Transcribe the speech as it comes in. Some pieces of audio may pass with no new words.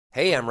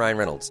Hey, I'm Ryan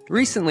Reynolds.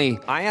 Recently,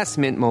 I asked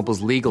Mint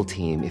Mobile's legal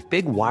team if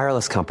big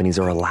wireless companies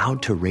are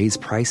allowed to raise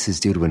prices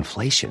due to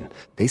inflation.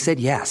 They said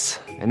yes.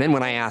 And then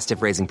when I asked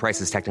if raising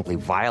prices technically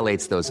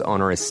violates those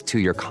onerous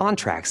two-year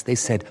contracts, they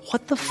said,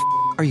 "What the f***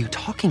 are you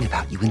talking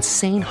about, you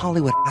insane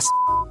Hollywood ass?"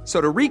 So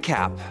to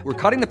recap, we're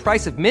cutting the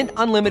price of Mint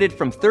Unlimited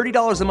from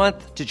 $30 a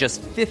month to just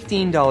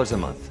 $15 a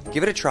month.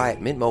 Give it a try at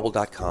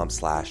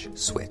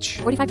mintmobile.com/switch.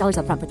 $45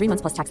 up front for 3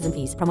 months plus taxes and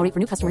fees. Promo rate for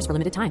new customers for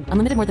limited time.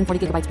 Unlimited more than 40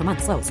 gigabytes per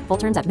month. Slows full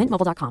terms at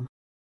mintmobile.com.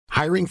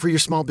 Hiring for your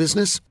small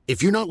business?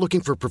 If you're not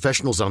looking for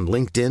professionals on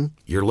LinkedIn,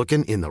 you're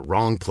looking in the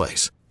wrong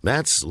place.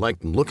 That's like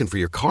looking for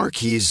your car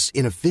keys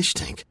in a fish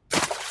tank.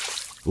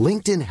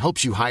 LinkedIn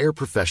helps you hire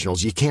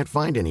professionals you can't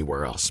find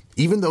anywhere else,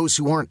 even those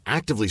who aren't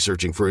actively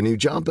searching for a new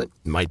job but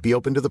might be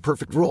open to the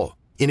perfect role.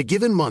 In a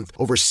given month,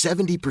 over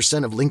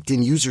 70% of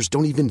LinkedIn users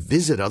don't even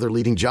visit other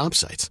leading job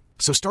sites.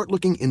 So start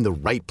looking in the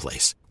right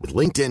place. With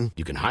LinkedIn,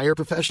 you can hire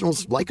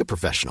professionals like a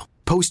professional.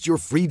 Post your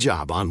free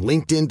job on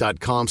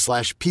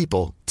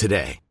linkedin.com/people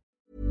today.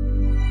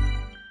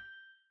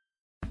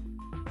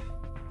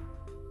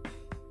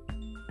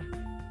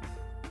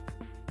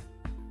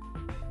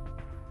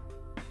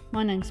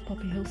 My name's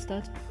Poppy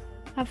Hillstead.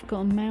 I've got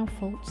a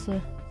mouthful,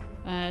 sir.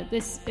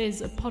 This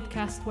is a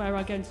podcast where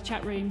I go into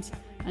chat rooms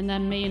and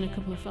then me and a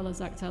couple of fellas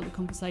act out the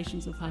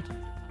conversations I've had.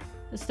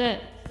 That's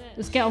it.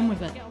 Let's get on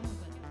with it.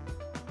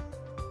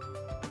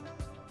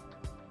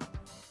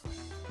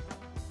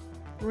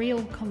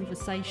 Real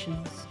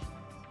conversations.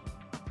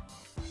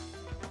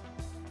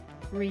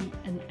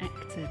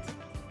 Reenacted.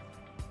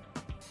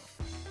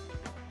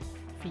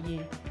 For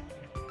you.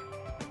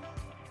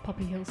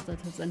 Poppy Hillstead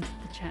has entered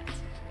the chat.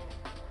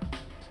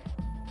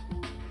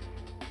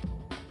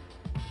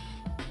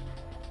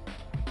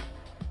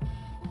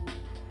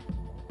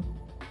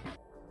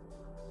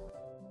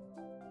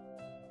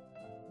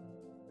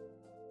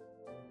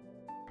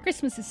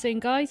 Christmas is soon,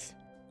 guys.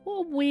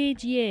 What a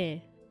weird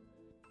year.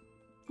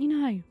 You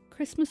know,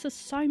 Christmas has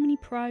so many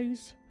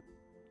pros.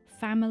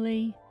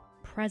 Family,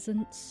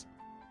 presents,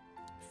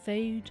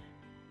 food,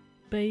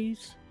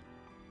 booze.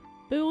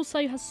 But it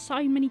also has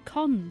so many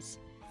cons.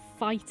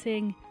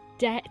 Fighting,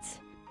 debt,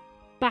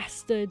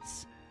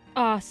 bastards,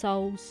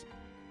 arseholes,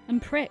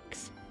 and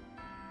pricks.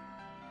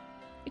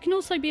 It can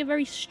also be a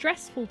very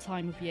stressful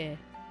time of year.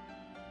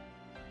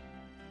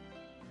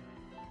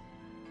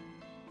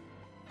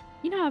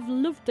 You know, I've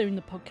loved doing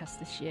the podcast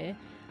this year,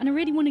 and I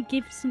really want to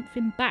give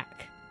something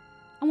back.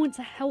 I want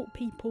to help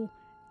people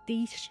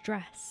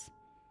de-stress.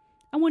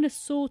 I want to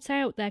sort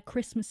out their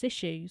Christmas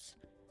issues.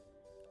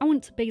 I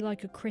want to be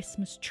like a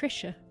Christmas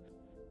Trisha,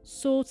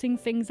 sorting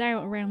things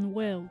out around the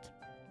world.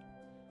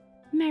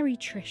 Merry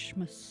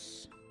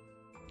Trishmas.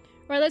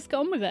 Right, let's get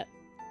on with it.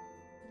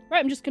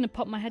 Right, I'm just going to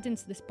pop my head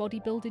into this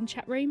bodybuilding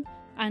chat room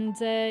and,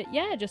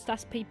 just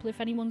ask people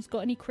if anyone's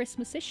got any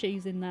Christmas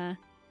issues in there.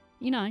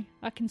 You know,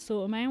 I can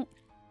sort them out.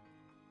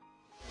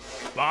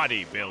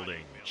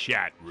 Bodybuilding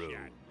chat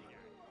room.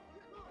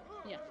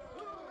 Yeah.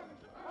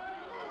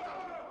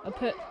 I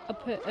put,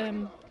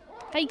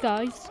 hey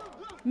guys,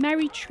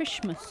 Merry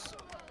Trishmas.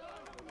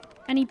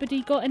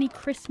 Anybody got any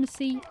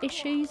Christmassy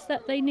issues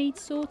that they need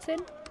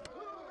sorting?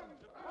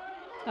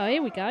 Oh,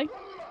 here we go.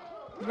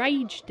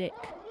 Rage Dick.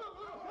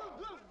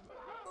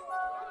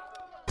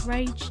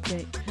 Rage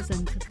Dick has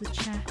entered the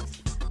chat.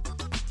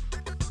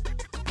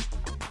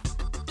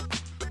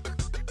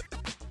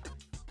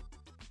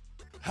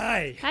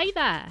 Hey! Hey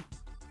there!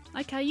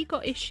 Okay, you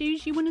got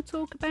issues you want to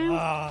talk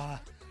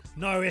about?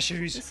 No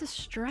issues. It's a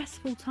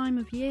stressful time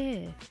of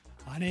year.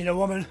 I need a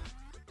woman.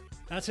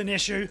 That's an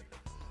issue.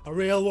 A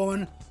real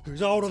woman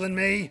who's older than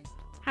me.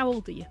 How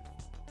old are you?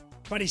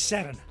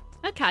 27.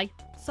 Okay,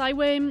 so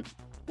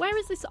where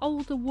is this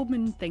older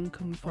woman thing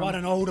come from? I want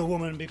an older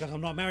woman because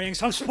I'm not marrying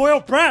some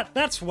spoiled brat,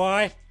 that's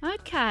why.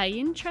 Okay,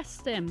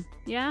 interesting.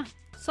 Yeah.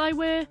 So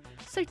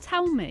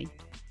tell me,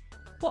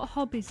 what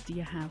hobbies do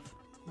you have?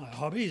 My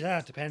hobbies?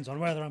 That depends on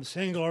whether I'm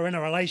single or in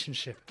a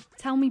relationship.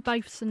 Tell me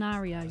both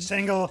scenarios.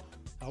 Single,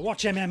 I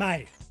watch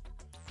MMA.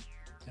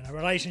 In a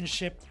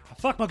relationship, I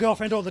fuck my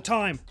girlfriend all the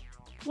time.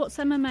 What's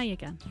MMA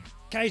again?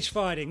 Cage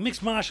fighting,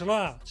 mixed martial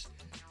arts.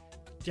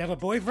 Do you have a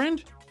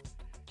boyfriend?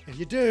 If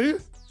you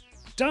do,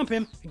 dump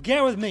him and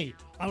get with me.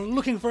 I'm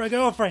looking for a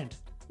girlfriend.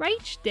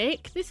 Rage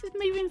Dick, this is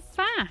moving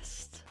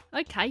fast.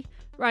 Okay,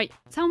 right,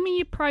 tell me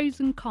your pros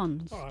and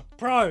cons. Alright,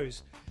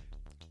 pros.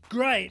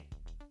 Great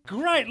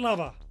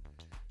lover.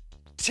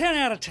 10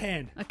 out of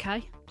 10.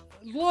 Okay.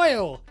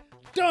 Loyal.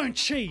 Don't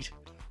cheat.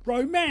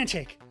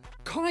 Romantic.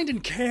 Kind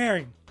and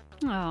caring.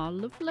 Oh,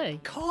 lovely.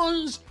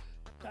 Cons.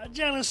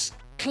 Jealous,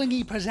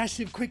 clingy,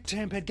 possessive,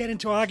 quick-tempered, get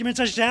into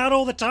arguments, I shout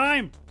all the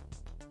time.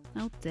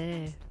 Oh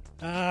dear.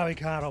 We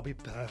can't all be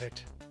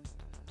perfect.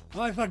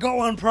 I forgot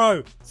one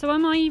pro. So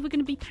am I either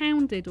going to be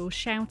pounded or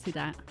shouted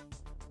at?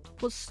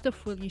 What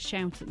stuff will you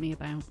shout at me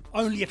about?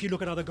 Only if you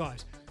look at other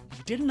guys.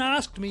 You didn't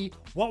ask me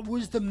what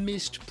was the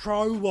missed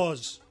pro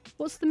was.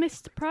 What's the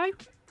Mr. Pro?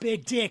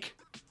 Big dick,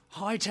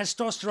 high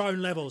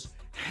testosterone levels,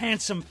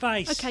 handsome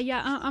face. Okay,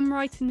 yeah, I'm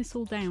writing this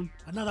all down.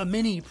 Another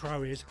mini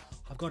pro is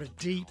I've got a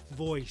deep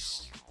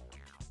voice.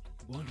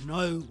 Want to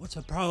know what's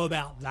a pro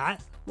about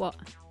that? What?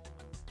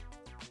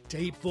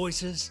 Deep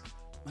voices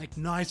make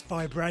nice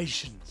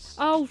vibrations.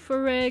 Oh,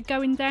 for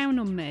going down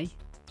on me.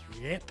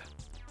 Yep.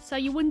 So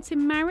you want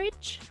in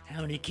marriage?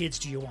 How many kids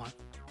do you want?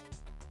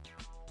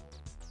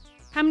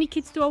 How many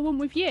kids do I want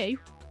with you?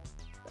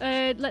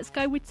 Let's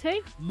go with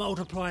 2.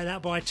 Multiply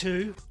that by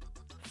 2.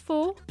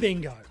 4.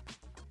 Bingo.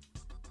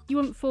 You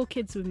want 4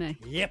 kids with me?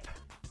 Yep.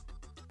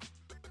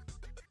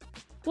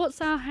 What's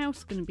our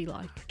house going to be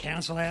like?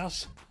 Council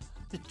house.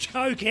 You're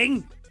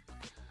joking.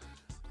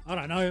 I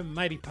don't know,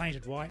 maybe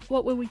painted white.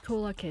 What will we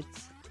call our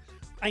kids?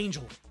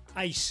 Angel,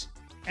 Ace,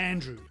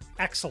 Andrew,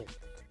 Axel.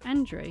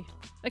 Andrew.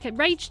 Okay,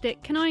 Rage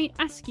Stick, can I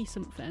ask you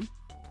something?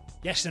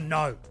 Yes and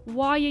no.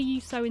 Why are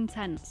you so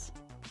intense?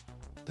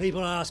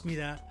 People ask me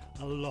that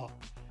a lot.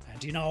 And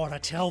do you know what I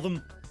tell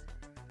them?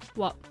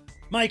 What?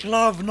 Make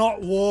love,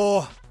 not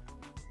war.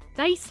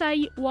 They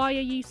say, why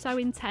are you so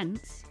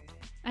intense?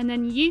 And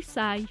then you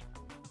say,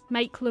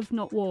 make love,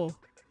 not war.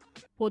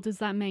 What does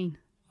that mean?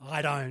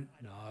 I don't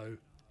know.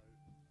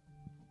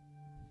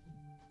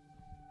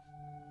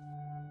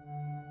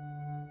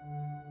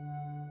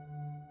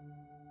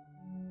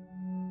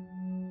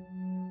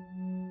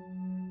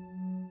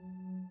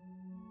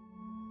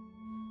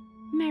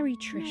 Merry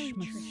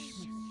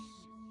Trishmas.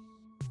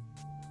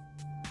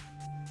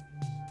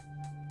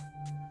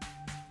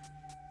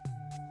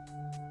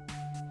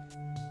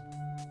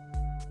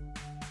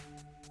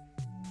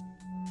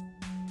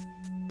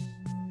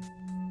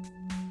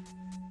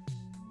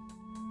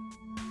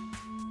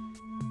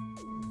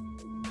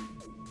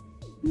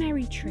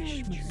 Merry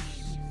Trishmas.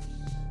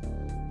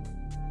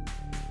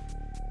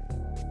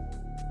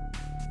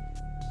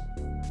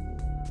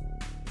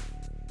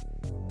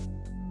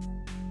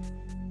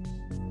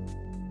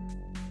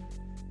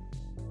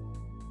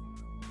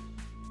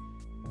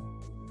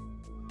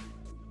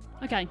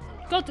 Okay,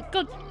 God,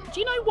 do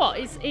you know what?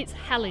 It's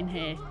hell in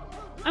here.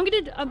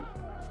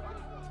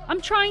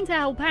 I'm trying to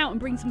help out and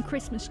bring some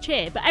Christmas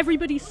cheer, but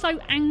everybody's so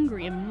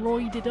angry and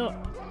roided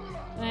up.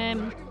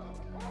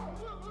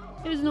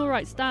 It was an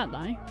alright start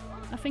though.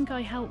 I think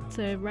I helped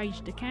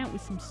Rage Dick out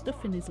with some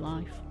stuff in his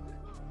life.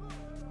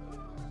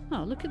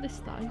 Oh, look at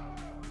this though.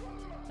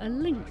 A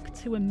link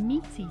to a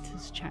meat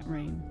eaters chat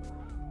room.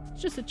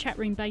 It's just a chat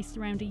room based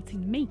around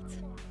eating meat.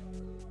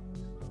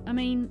 I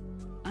mean,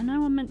 I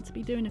know I'm meant to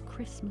be doing a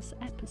Christmas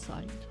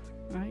episode,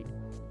 right?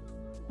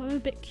 But I'm a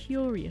bit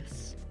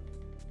curious.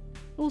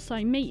 Also,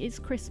 meat is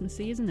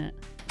Christmassy, isn't it?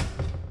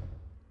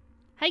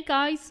 Hey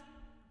guys!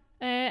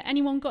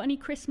 Anyone got any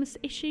Christmas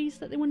issues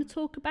that they want to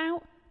talk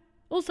about?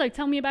 Also,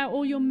 tell me about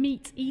all your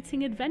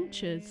meat-eating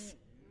adventures.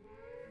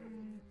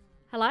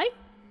 Hello?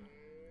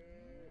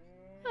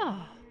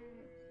 Oh,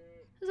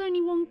 there's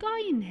only one guy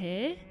in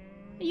here.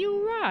 Are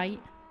you alright?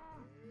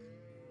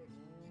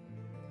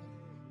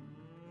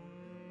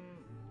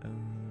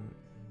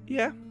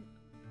 Yeah.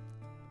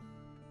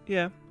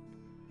 Yeah.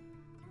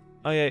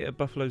 I ate a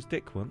buffalo's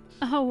dick once.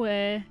 Oh,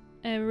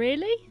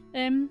 really?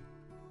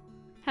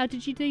 How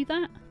did you do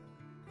that?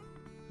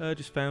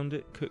 Just found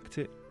it, cooked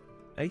it,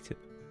 ate it.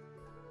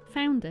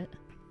 Found it?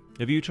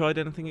 Have you tried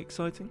anything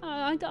exciting?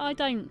 I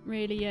don't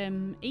really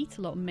eat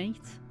a lot of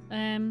meat.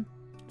 I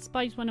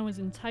suppose when I was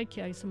in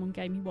Tokyo, someone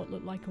gave me what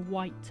looked like a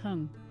white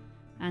tongue,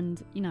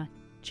 and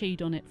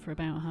chewed on it for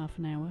about half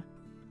an hour.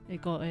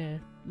 It got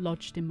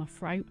lodged in my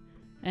throat.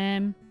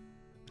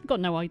 Got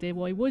no idea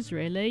what it was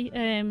really.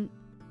 I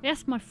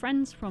asked my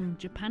friends from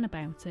Japan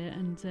about it,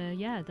 and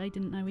they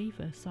didn't know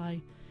either.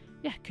 So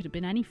yeah, it could have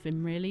been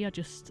anything really. I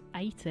just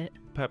ate it.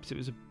 Perhaps it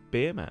was a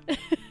beer mat.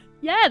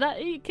 Yeah,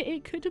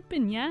 it could have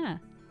been. Yeah.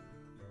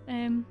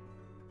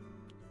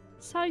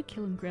 So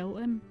Kill and Grill.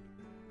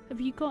 Have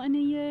you got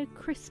any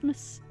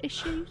Christmas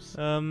issues?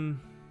 No,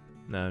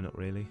 not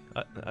really.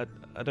 I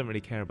don't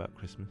really care about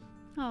Christmas.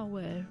 Oh,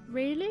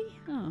 really?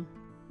 Oh,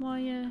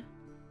 why?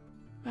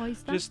 Why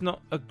is that? Just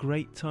not a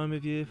great time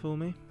of year for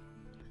me.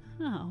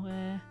 Oh,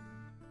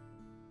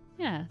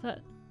 yeah,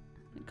 that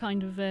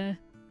kind of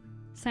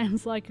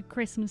sounds like a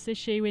Christmas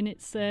issue in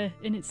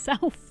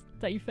itself,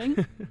 don't you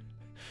think?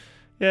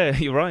 Yeah,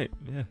 you're right.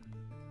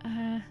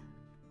 Yeah.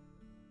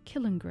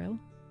 Kill and Grill.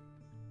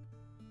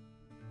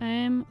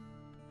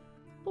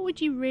 What would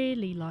you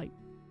really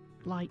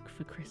like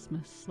for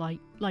Christmas? Like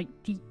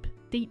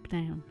deep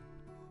down.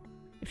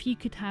 If you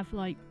could have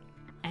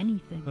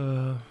anything.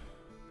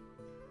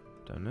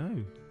 Don't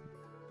know.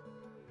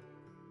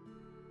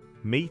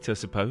 Meat, I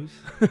suppose.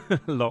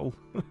 Lol.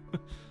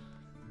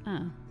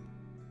 Oh.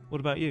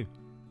 What about you?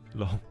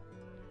 Lol.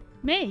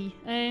 Me?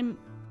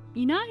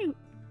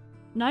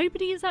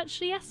 Nobody has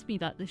actually asked me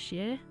that this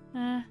year.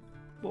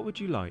 What would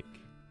you like?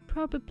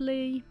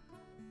 Probably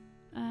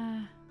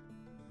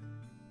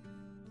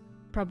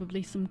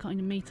some kind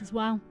of meat as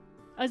well.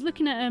 I was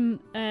looking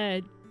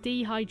at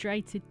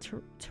dehydrated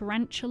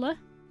tarantula.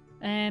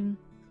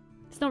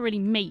 It's not really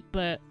meat,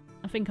 but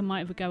I think I might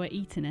have a go at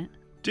eating it.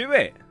 Do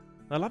it!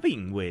 I love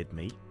eating weird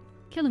meat.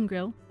 Kill and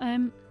Grill.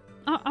 I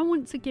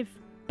want to give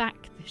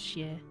back this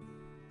year.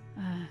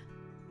 I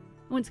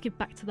want to give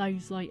back to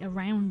those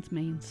around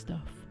me and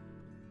stuff.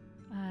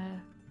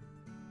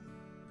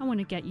 want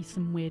to get you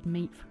some weird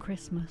meat for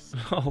Christmas.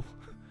 Oh,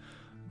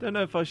 don't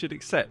know if I should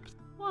accept.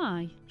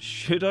 Why?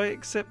 Should I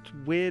accept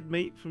weird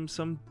meat from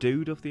some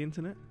dude off the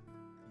internet?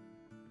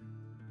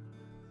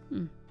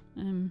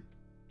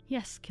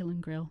 Yes, Kill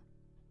and Grill.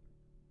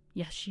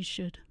 Yes, you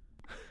should.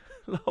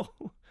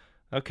 Lol.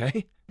 Okay.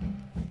 Hey,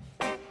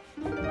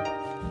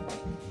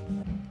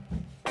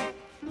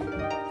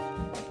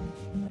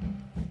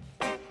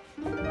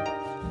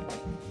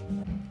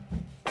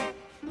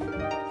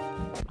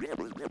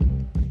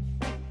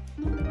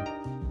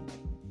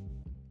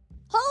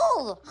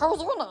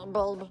 how's your night,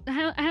 babe?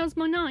 How's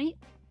my night?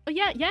 Oh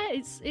yeah,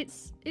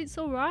 it's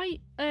all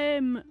right.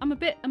 I'm a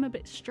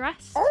bit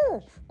stressed.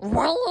 Oh,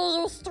 why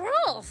are you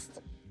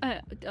stressed?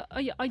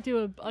 I do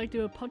a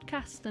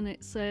podcast and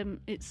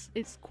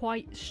it's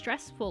quite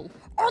stressful.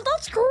 Oh,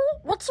 that's cool.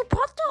 What's your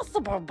podcast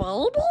about,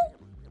 baby?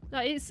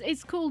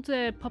 It's called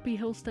Poppy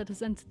Hillstead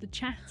Has Entered the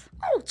Chat.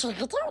 Oh,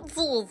 check it out,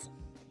 sis.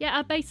 Yeah,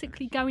 I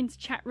basically go into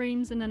chat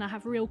rooms and then I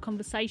have real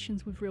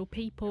conversations with real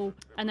people,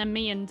 and then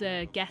me and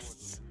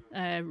guests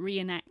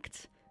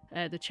reenact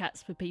the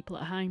chats for people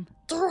at home.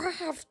 Do I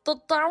have to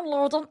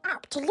download an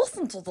app to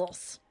listen to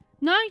this?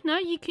 No,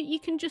 you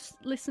can just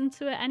listen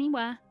to it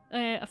anywhere.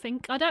 I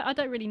think I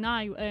don't really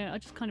know. I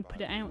just kind of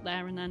put it out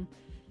there, and then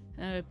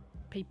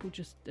people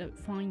just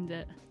find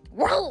it.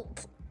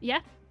 Wait. Yeah.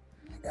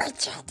 We're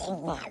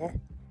chatting now.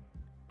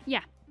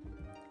 Yeah.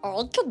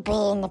 I could be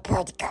in the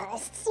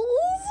podcast, sis.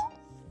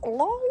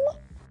 Lol.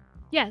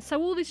 Yeah.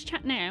 So all this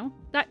chat now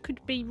that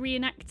could be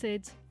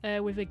reenacted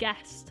with a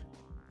guest.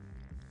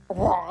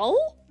 Why?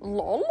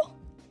 Lol.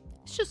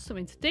 It's just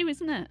something to do,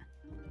 isn't it?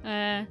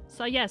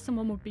 So yeah,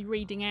 someone would be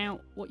reading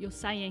out what you're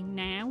saying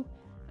now.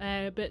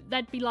 But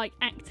they'd be like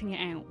acting it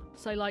out,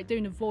 so like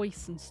doing a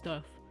voice and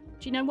stuff.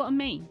 Do you know what I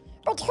mean?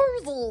 But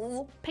who's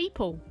these?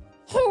 People.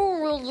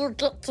 Who will you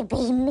get to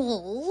be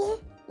me?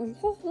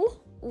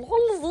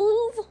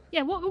 Lolsies.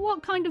 Yeah,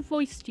 what kind of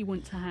voice do you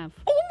want to have?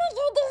 Oh my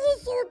god, this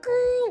is so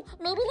cool!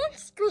 Maybe like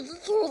squeaky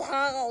cute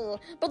high.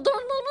 But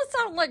don't make me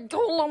sound like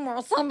Golem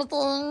or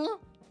something.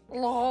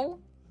 Lol.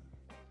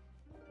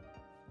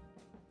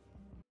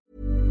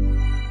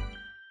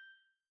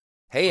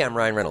 Hey, I'm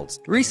Ryan Reynolds.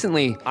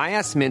 Recently, I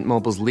asked Mint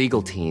Mobile's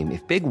legal team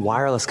if big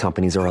wireless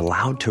companies are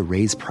allowed to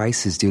raise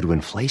prices due to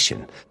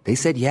inflation. They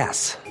said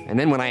yes. And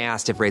then when I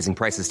asked if raising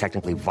prices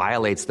technically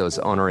violates those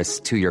onerous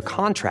 2-year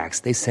contracts,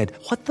 they said,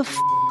 "What the f***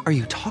 are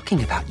you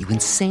talking about, you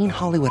insane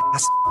Hollywood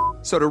ass?"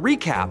 So to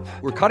recap,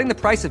 we're cutting the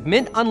price of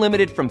Mint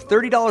Unlimited from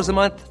 $30 a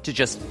month to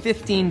just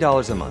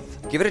 $15 a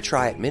month. Give it a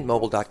try at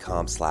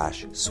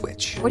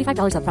mintmobile.com/switch.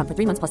 $45 up front for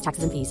 3 months plus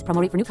taxes and fees.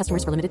 Promo rate for new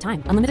customers for limited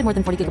time. Unlimited more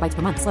than 40 gigabytes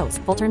per month. Slows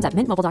full terms at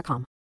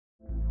mintmobile.com.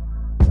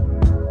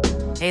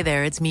 Hey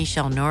there, it's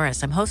Michelle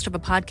Norris. I'm host of a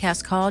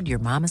podcast called Your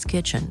Mama's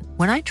Kitchen.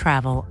 When I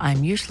travel,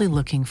 I'm usually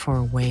looking for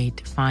a way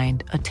to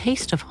find a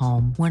taste of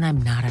home when I'm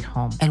not at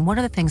home. And one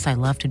of the things I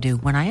love to do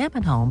when I am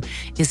at home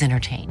is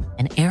entertain.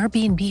 And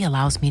Airbnb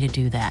allows me to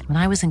do that. When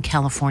I was in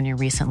California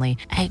recently,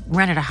 I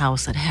rented a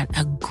house that had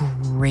a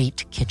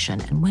great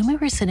kitchen. And when we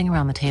were sitting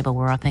around the table,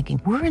 we're all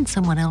thinking, we're in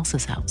someone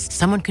else's house.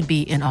 Someone could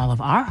be in all of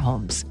our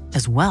homes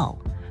as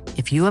well.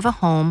 If you have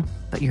a home,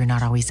 but you're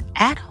not always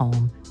at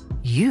home,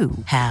 you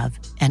have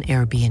an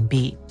Airbnb.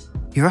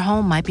 Your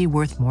home might be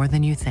worth more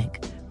than you think.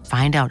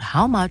 Find out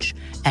how much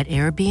at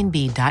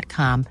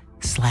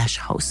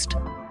airbnb.com/host.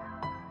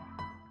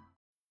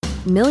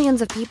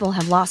 Millions of people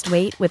have lost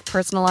weight with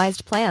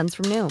personalized plans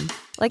from Noom.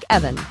 Like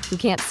Evan, who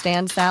can't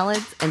stand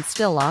salads and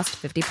still lost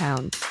 50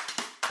 pounds.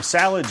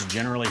 Salads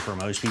generally for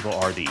most people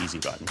are the easy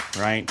button,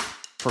 right?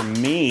 For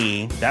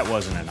me, that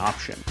wasn't an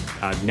option.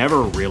 I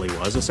never really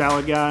was a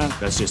salad guy.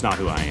 That's just not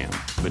who I am.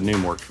 But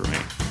Noom worked for me.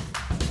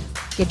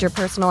 Get your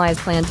personalized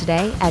plan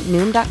today at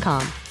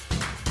Noom.com.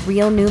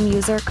 Real Noom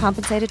user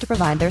compensated to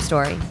provide their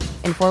story.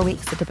 In 4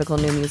 weeks, the typical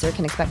Noom user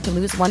can expect to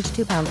lose 1 to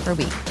 2 pounds per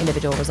week.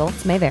 Individual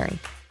results may vary.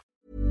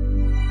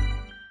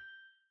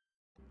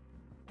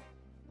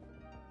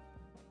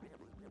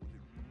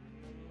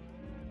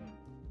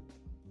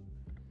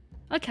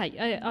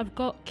 Okay, I've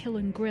got Kill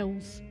and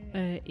Grill's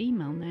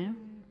email now.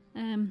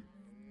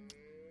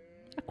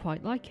 I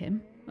quite like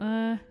him.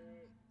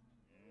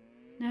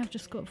 Now I've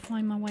just got to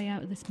find my way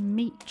out of this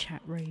meat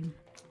chat room.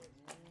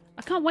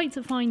 I can't wait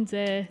to find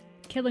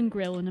Kill and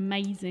Grill an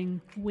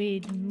amazing,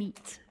 weird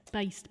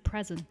meat-based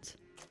present.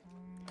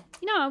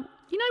 You know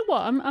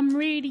what? I'm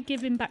really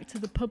giving back to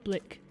the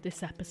public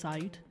this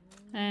episode.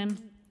 I'm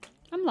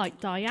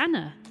like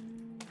Diana.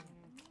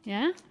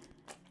 Yeah?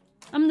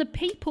 I'm the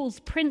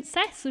people's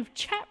princess of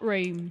chat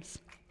rooms.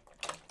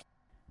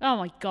 Oh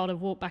my god,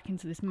 I've walked back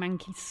into this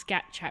manky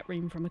scat chat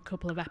room from a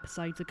couple of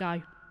episodes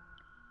ago.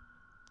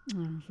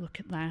 Oh, look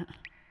at that.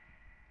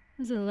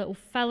 There's a little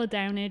fella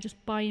down here just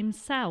by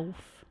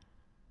himself.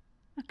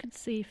 I could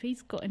see if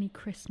he's got any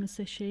Christmas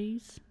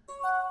issues.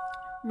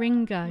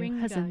 Ringo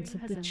has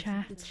entered the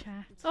chat.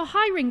 Oh,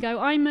 hi Ringo.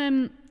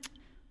 I'm,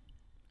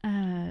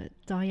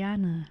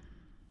 Diana.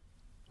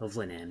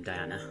 Lovely name,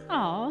 Diana.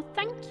 Oh,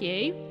 thank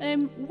you.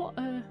 What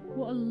a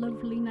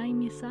lovely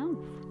name yourself.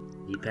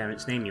 Your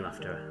parents name you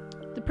after her?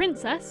 The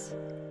princess?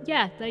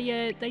 Yeah,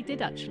 they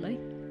did actually.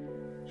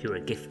 She were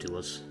a gift to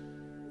us.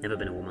 Never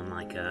been a woman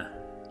like her.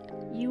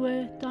 You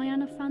a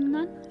Diana fan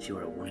then? She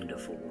were a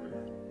wonderful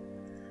woman.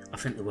 I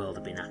think the world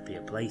would be an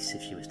happier place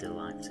if she was still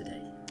alive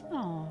today.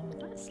 Oh,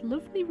 that's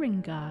lovely,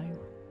 Ringo.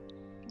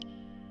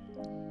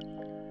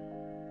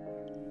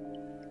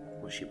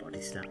 What's your body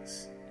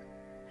stats?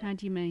 How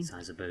do you mean?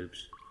 Size of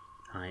boobs?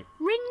 Height?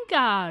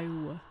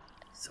 Ringo!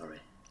 Sorry.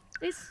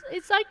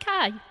 It's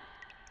okay.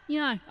 You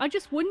know, I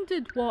just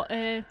wondered what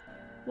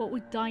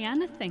would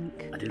Diana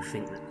think? I do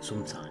think that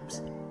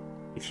sometimes,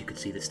 if you could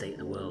see the state of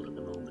the world at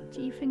the moment...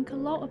 Do you think a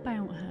lot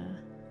about her?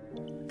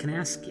 Can I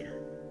ask you,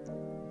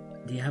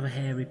 do you have a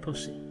hairy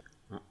pussy?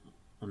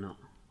 Or not?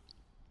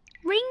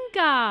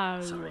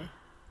 Ringo! Sorry,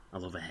 I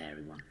love a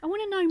hairy one. I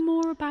want to know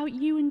more about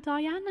you and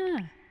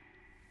Diana.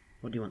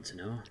 What do you want to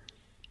know?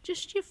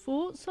 Just your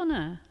thoughts on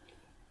her.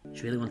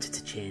 She really wanted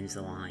to change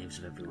the lives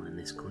of everyone in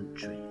this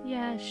country.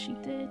 Yeah, she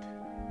did.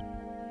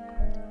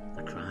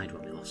 I cried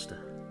when we lost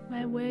her.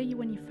 Where were you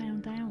when you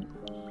found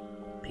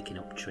out? Picking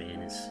up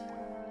trainers.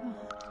 Oh,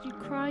 did you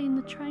cry in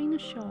the trainer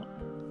shop?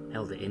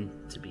 Held it in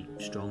to be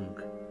strong,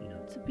 you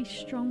know. To be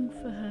strong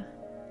for her.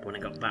 But when I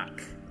got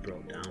back, I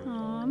broke down.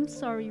 Oh, I'm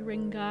sorry,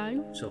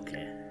 Ringo. It's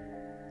okay.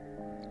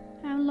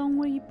 How long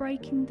were you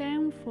breaking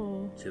down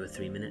for? 2 or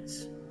 3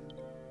 minutes.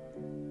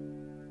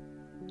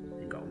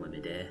 Then got on with my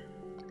day.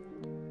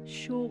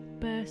 Short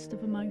burst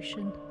of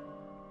emotion.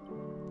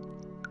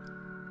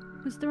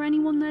 Was there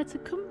anyone there to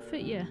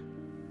comfort you?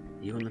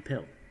 You on the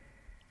pill?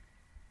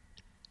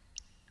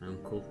 My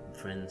uncle and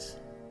friends.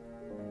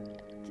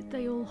 Did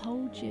they all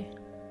hold you?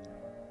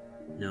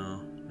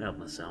 No, I held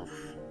myself.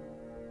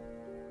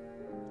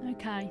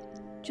 Okay,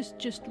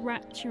 just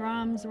wrapped your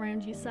arms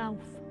around yourself.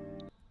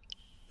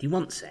 Do you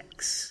want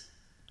sex?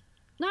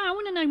 No, I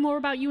want to know more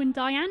about you and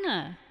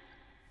Diana.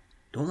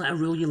 Don't let her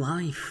rule your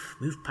life.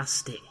 Move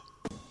past it.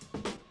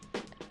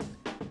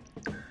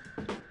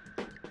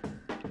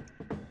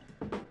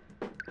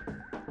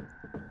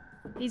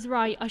 He's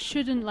right, I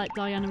shouldn't let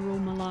Diana rule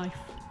my life.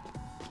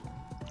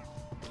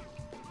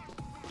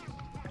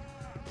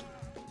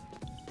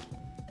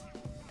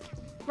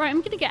 Right,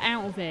 I'm gonna get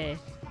out of here.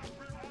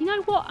 You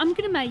know what? I'm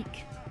gonna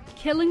make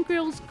Kill and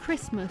Grill's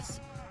Christmas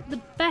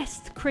the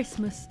best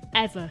Christmas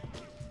ever.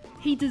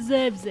 He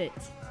deserves it.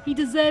 He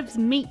deserves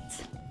meat.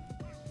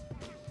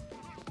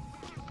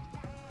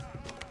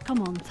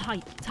 Come on,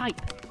 type.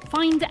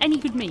 Find any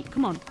good meat,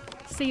 come on.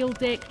 Seal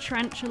dick,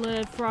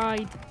 tarantula,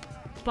 fried,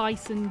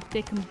 bison,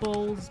 dick and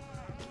balls.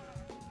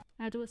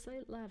 How do I say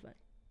it? Larvae.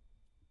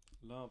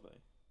 Larvae.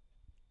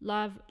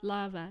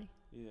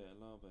 Yeah,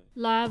 larvae.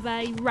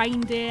 Larvae,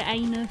 reindeer,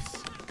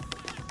 anus.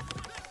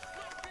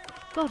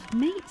 God,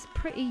 meat's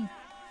pretty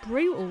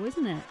brutal,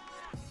 isn't it?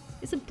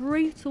 It's a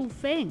brutal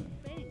thing.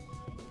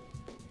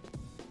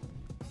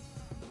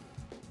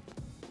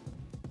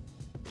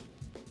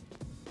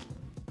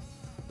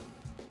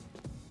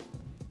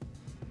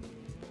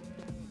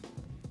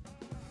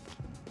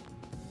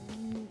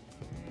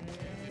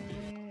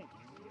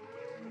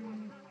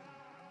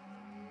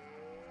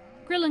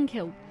 Grill and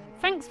Kill,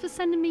 thanks for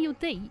sending me your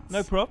deets.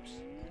 No props.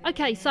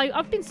 Okay, so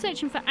I've been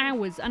searching for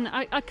hours and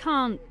I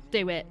can't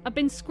do it. I've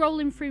been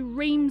scrolling through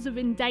reams of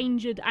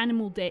endangered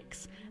animal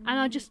dicks and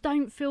I just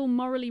don't feel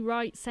morally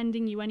right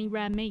sending you any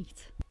rare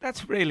meat.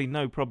 That's really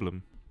no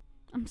problem.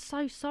 I'm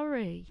so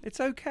sorry. It's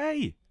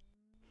okay.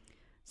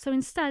 So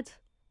instead,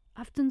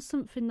 I've done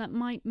something that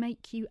might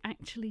make you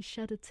actually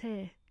shed a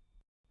tear.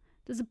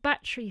 There's a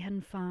battery hen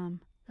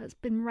farm that's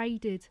been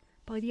raided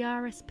by the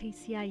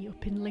RSPCA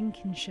up in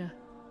Lincolnshire.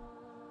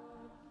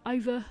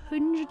 Over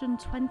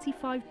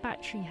 125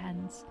 battery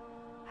hens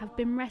have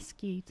been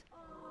rescued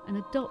and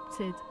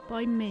adopted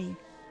by me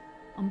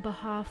on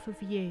behalf of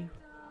you.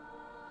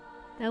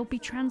 They'll be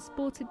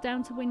transported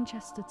down to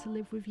Winchester to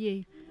live with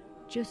you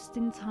just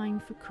in time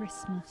for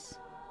Christmas.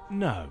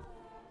 No.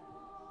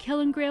 Kill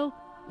and Grill,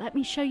 let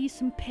me show you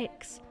some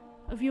pics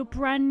of your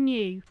brand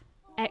new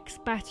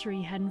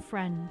ex-battery hen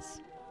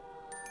friends.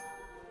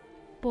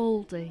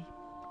 Baldy.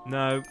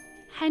 No.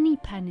 Henny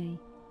Penny.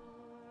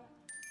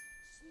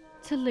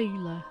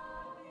 Tallulah.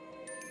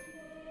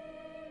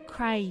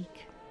 Craig.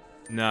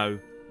 No.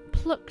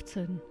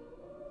 Pluckton.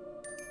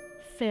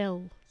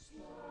 Phil.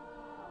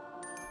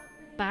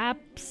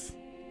 Babs.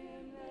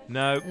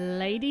 No.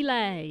 Lady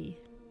Lay.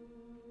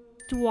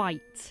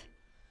 Dwight.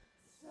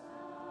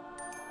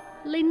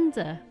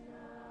 Linda.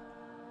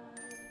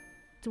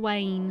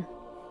 Dwayne.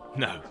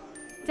 No.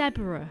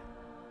 Deborah.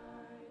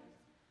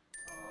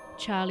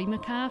 Charlie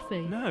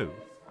McCarthy. No.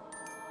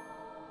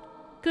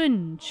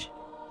 Gunge.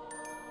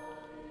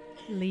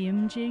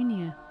 Liam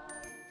Jr.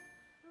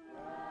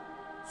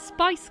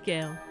 Spice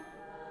Girl.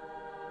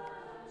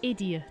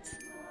 Idiot.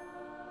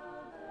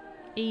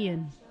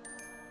 Ian.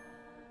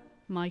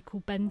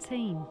 Michael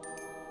Benteen.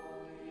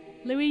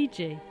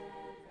 Luigi.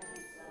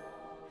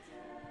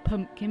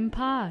 Pumpkin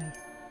Pie.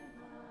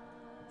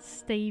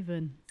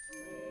 Stephen.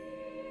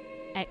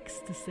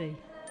 Ecstasy.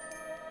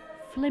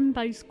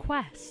 Flimbo's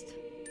Quest.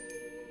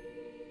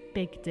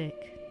 Big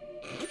Dick.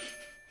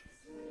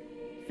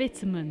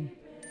 Vitamin.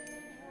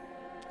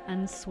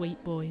 and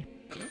Sweet Boy.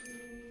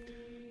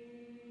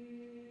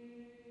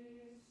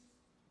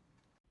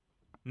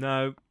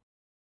 No.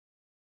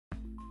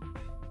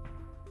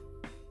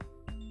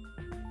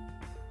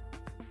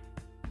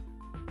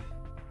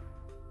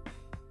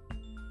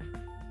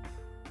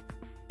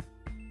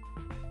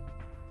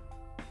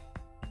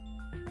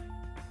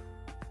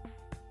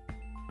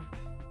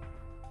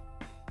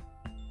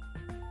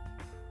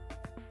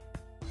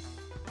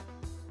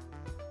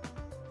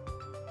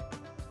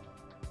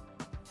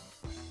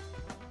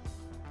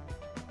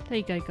 There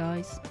you go,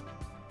 guys.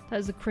 That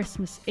was a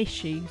Christmas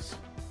issues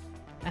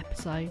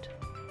episode.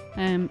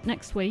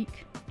 Next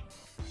week,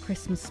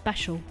 Christmas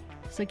special.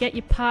 So get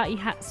your party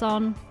hats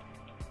on,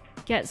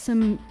 get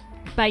some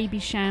baby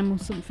sham or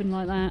something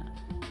like that.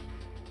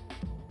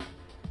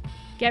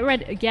 Get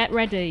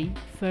ready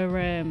for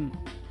a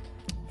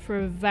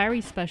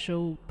very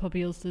special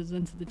Poppy Ulsters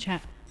Into the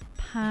Chat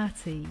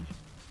party.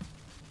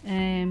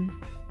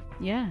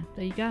 Yeah,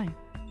 there you go.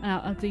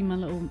 I'll do my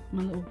little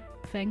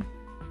thing.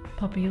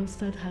 Poppy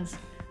Ulstead has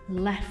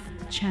left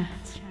the chat.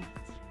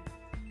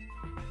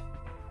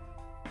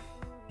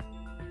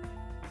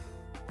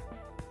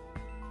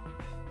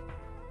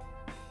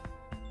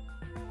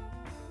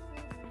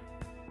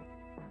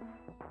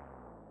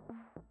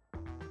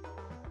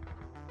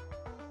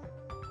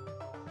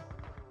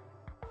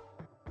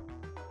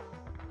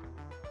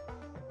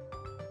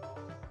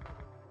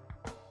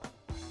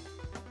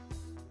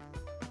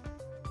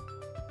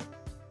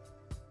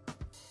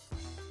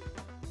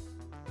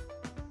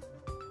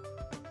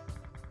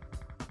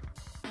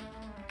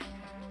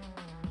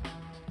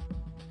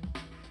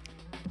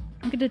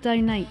 I'm going to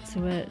donate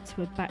to a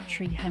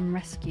battery hen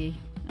rescue,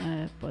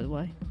 by the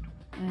way.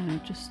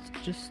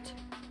 Just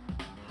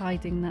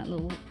hiding that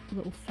little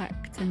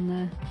fact in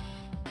the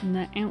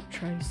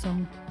outro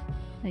song.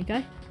 There you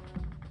go.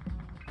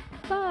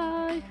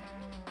 Bye.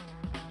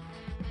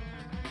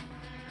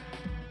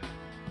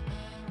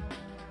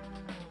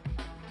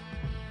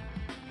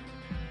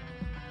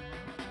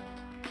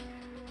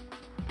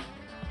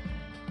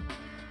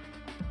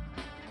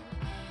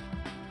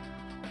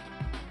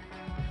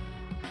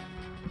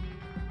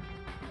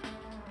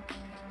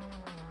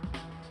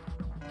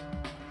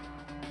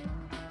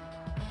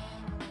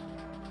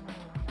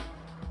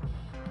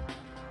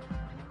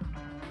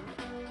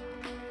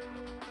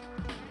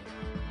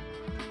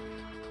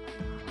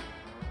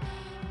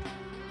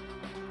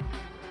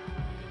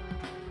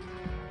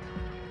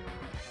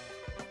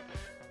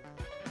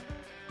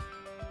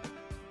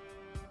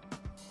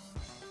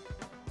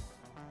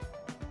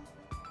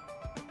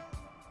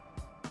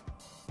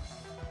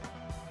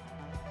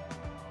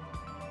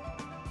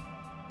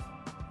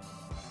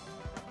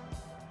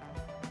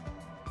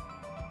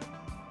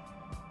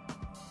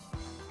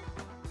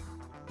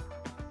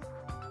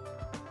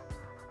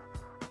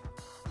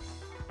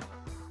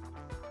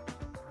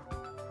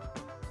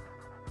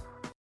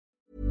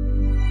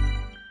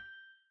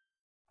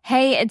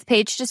 Hey, it's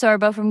Paige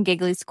DeSorbo from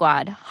Giggly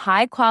Squad.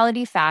 High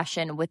quality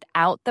fashion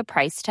without the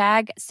price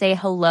tag. Say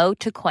hello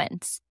to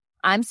Quince.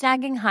 I'm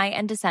snagging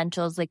high-end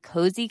essentials like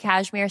cozy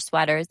cashmere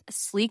sweaters,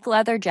 sleek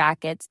leather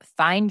jackets,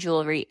 fine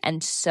jewelry,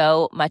 and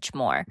so much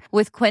more.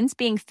 With Quince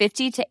being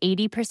 50 to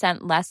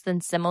 80% less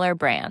than similar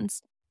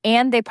brands.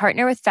 And they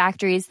partner with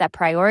factories that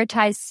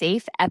prioritize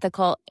safe,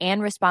 ethical,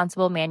 and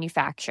responsible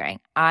manufacturing.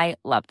 I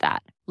love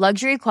that.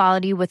 Luxury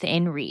quality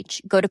within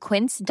reach. Go to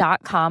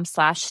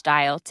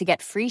quince.com/style to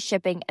get free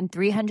shipping and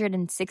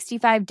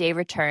 365-day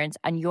returns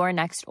on your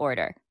next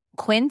order.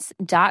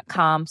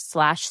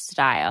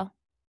 Quince.com/style.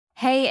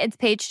 Hey, it's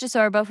Paige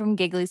DeSorbo from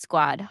Giggly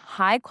Squad.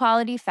 High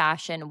quality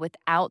fashion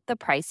without the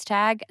price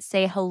tag.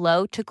 Say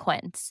hello to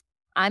Quince.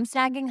 I'm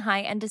snagging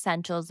high-end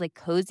essentials like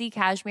cozy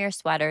cashmere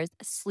sweaters,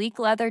 sleek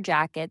leather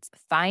jackets,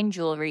 fine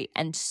jewelry,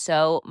 and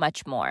so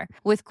much more.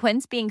 With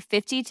Quince being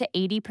 50 to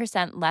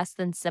 80% less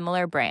than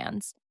similar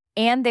brands.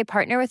 And they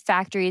partner with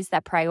factories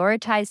that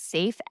prioritize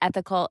safe,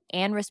 ethical,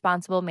 and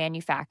responsible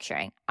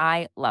manufacturing.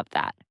 I love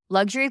that.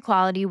 Luxury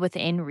quality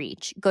within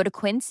reach. Go to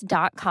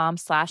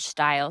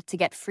quince.com/style to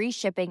get free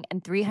shipping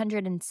and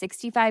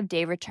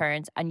 365-day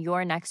returns on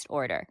your next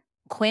order.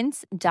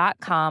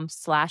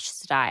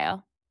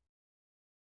 Quince.com/style.